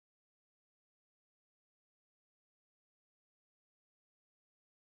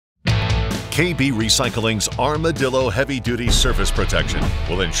KB Recycling's Armadillo heavy-duty surface protection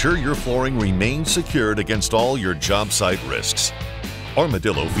will ensure your flooring remains secured against all your job site risks.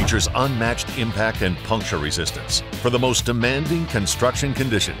 Armadillo features unmatched impact and puncture resistance for the most demanding construction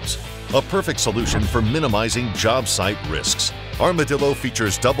conditions, a perfect solution for minimizing job site risks. Armadillo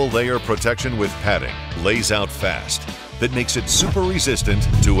features double-layer protection with padding, lays out fast, that makes it super resistant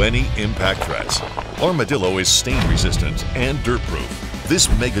to any impact threats. Armadillo is stain resistant and dirt proof. This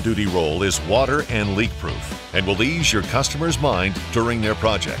mega duty roll is water and leak proof and will ease your customer's mind during their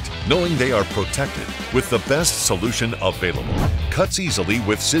project, knowing they are protected with the best solution available. Cuts easily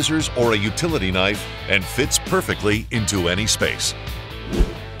with scissors or a utility knife and fits perfectly into any space.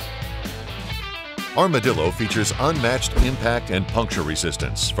 Armadillo features unmatched impact and puncture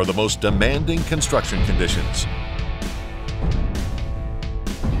resistance for the most demanding construction conditions.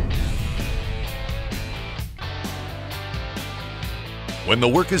 When the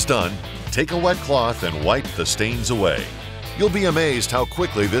work is done, take a wet cloth and wipe the stains away. You'll be amazed how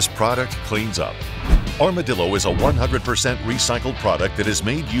quickly this product cleans up. Armadillo is a 100% recycled product that is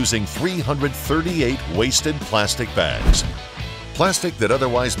made using 338 wasted plastic bags. Plastic that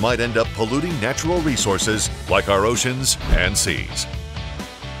otherwise might end up polluting natural resources like our oceans and seas.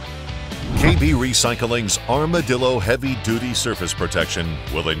 KB Recycling's Armadillo heavy-duty surface protection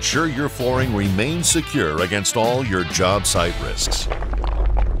will ensure your flooring remains secure against all your job site risks.